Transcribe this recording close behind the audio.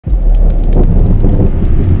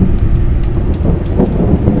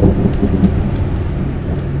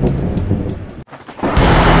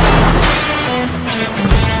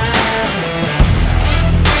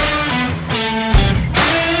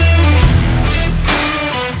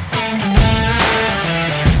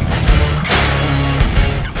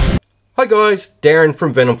Hi guys, Darren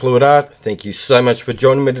from venomfluidart. Thank you so much for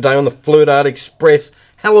joining me today on the Fluidart Express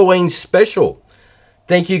Halloween special.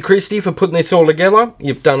 Thank you, Kristey, for putting this all together.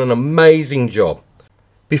 You've done an amazing job.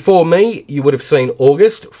 Before me, you would have seen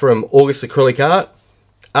August from August Acrylic Art.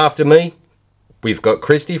 After me, we've got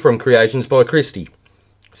Kristey from Creations by Kristey.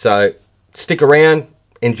 So stick around,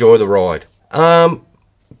 enjoy the ride.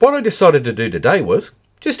 What I decided to do today was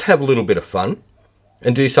just have a little bit of fun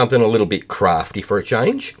and do something a little bit crafty for a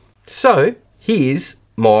change. So here's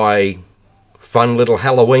my fun little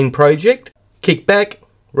Halloween project. Kick back,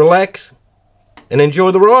 relax, and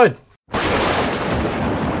enjoy the ride.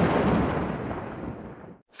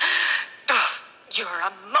 You're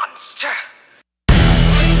a monster.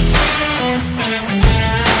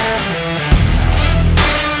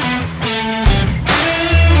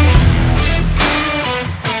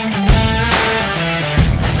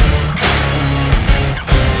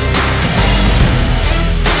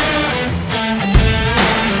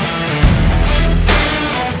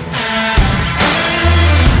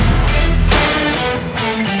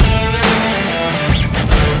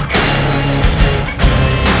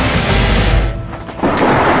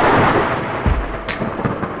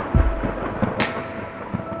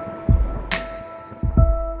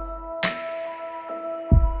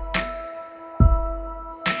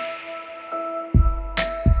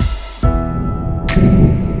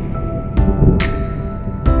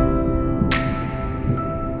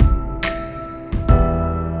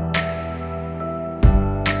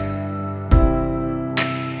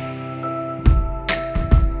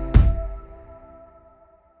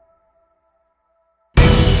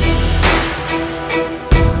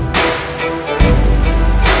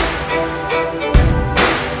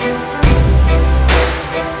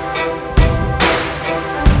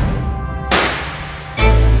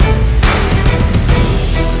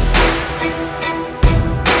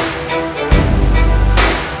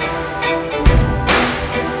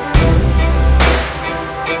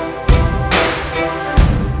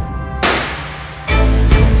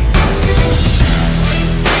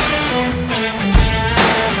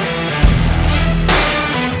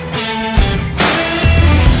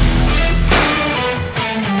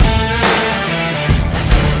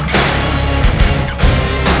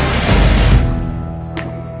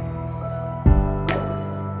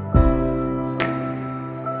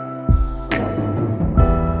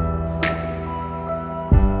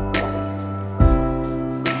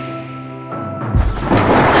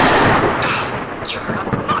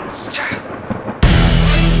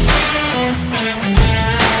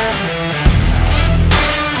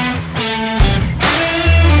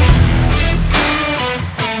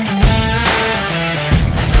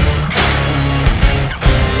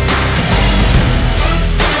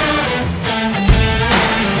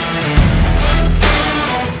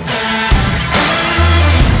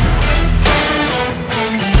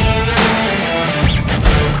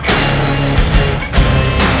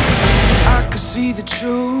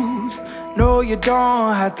 You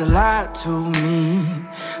don't have to lie to me.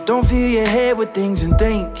 Don't fill your head with things and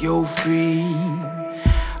think you're free.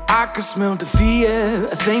 I can smell the fear,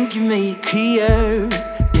 I think you made it clear.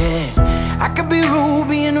 Yeah, I could be rude,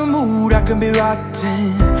 be in the mood, I could be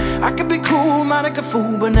rotten. I could be cool, mind like a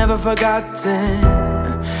fool, but never forgotten.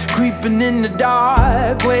 Creeping in the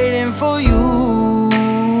dark, waiting for you.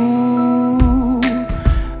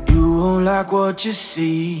 You won't like what you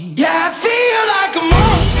see. Yeah, I feel like a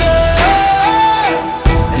monster.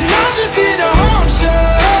 I'm just here to haunt you.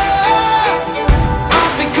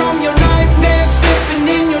 I've become your nightmare, slipping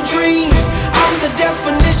in your dreams. I'm the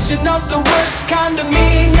definition of the worst kind of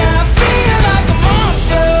me. Yeah, I feel like a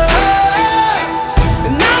monster,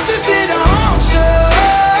 and I'm just here to haunt you.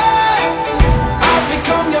 I've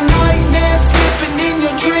become your nightmare, slipping in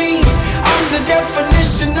your dreams. I'm the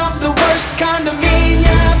definition of the worst kind of me.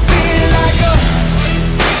 Yeah, I feel like a monster.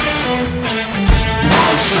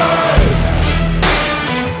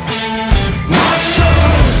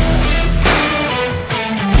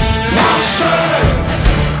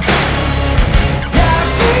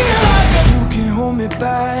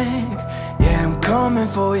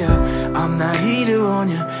 For you, I'm not heater on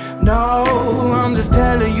you. No, I'm just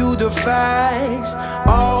telling you the facts.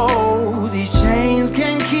 Oh, these chains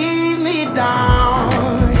can keep me down.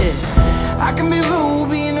 Yeah. I can be rude,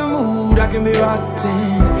 be in the mood, I can be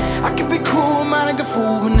rotten. I can be cool, mind like a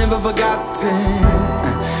fool, but never forgotten.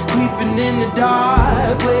 Creeping in the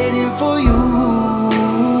dark, waiting for you.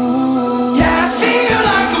 Yeah, I feel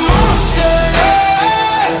like a monster,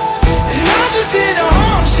 and I'm just here to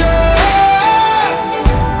haunt you.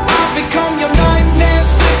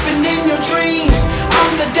 Dreams,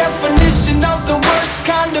 I'm the definition of the worst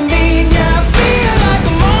kind of me.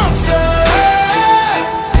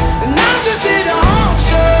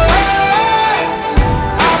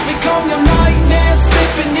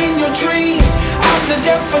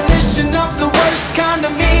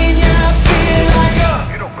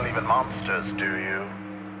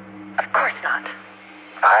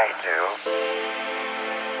 I do.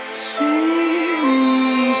 See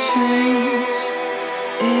me change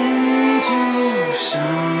into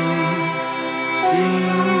something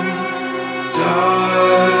darker.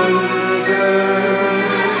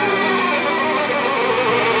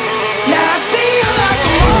 Yeah, I feel like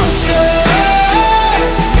a monster,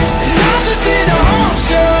 and I'm just here to haunt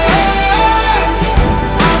you.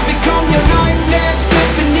 I've become your nightmare,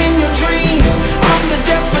 slipping in your dreams. I'm the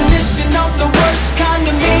definition of the worst kind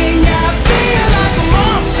of mean. Yeah, I feel like a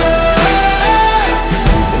monster,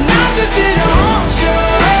 and I'm just here to haunt you.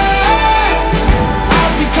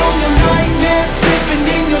 I've become your nightmare, slipping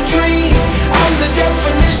in your dreams. I'm the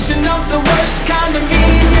definition of the worst kind of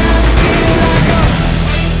mean. Yeah, I feel like a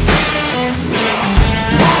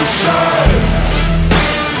monster,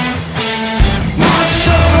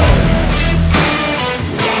 monster,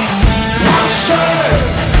 monster.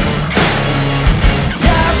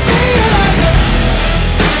 Yeah, I feel like a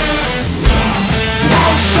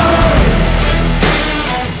monster,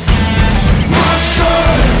 monster,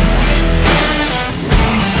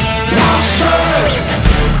 monster.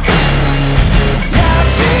 Yeah, I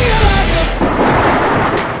feel like a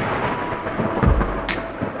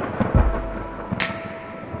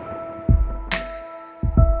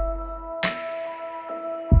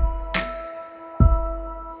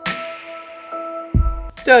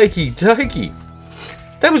Dokey dokey.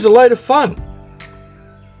 That was a load of fun.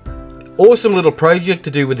 Awesome little project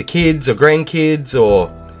to do with the kids or grandkids or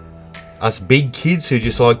us big kids who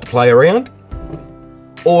just like to play around.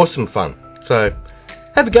 Awesome fun. So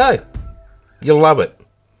have a go. You'll love it.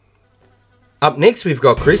 Up next we've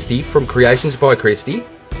got Kristey from Creations by Kristey.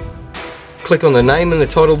 Click on the name and the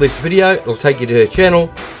title of this video. It'll take you to her channel.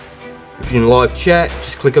 If you're in live chat,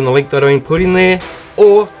 just click on the link that I've been put in there,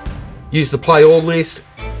 or use the play all list.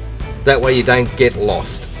 That way you don't get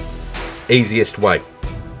lost. Easiest way.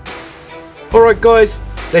 Alright guys,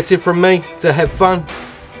 that's it from me. So have fun.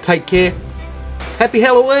 Take care. Happy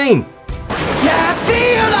Halloween! yeah, I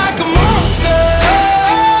feel like a monster,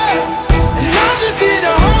 and I'm just here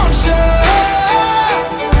to haunt you.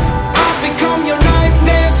 I've become your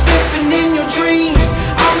nightmare, slipping in your dreams.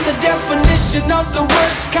 I'm the definition of the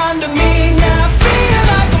worst kind of me.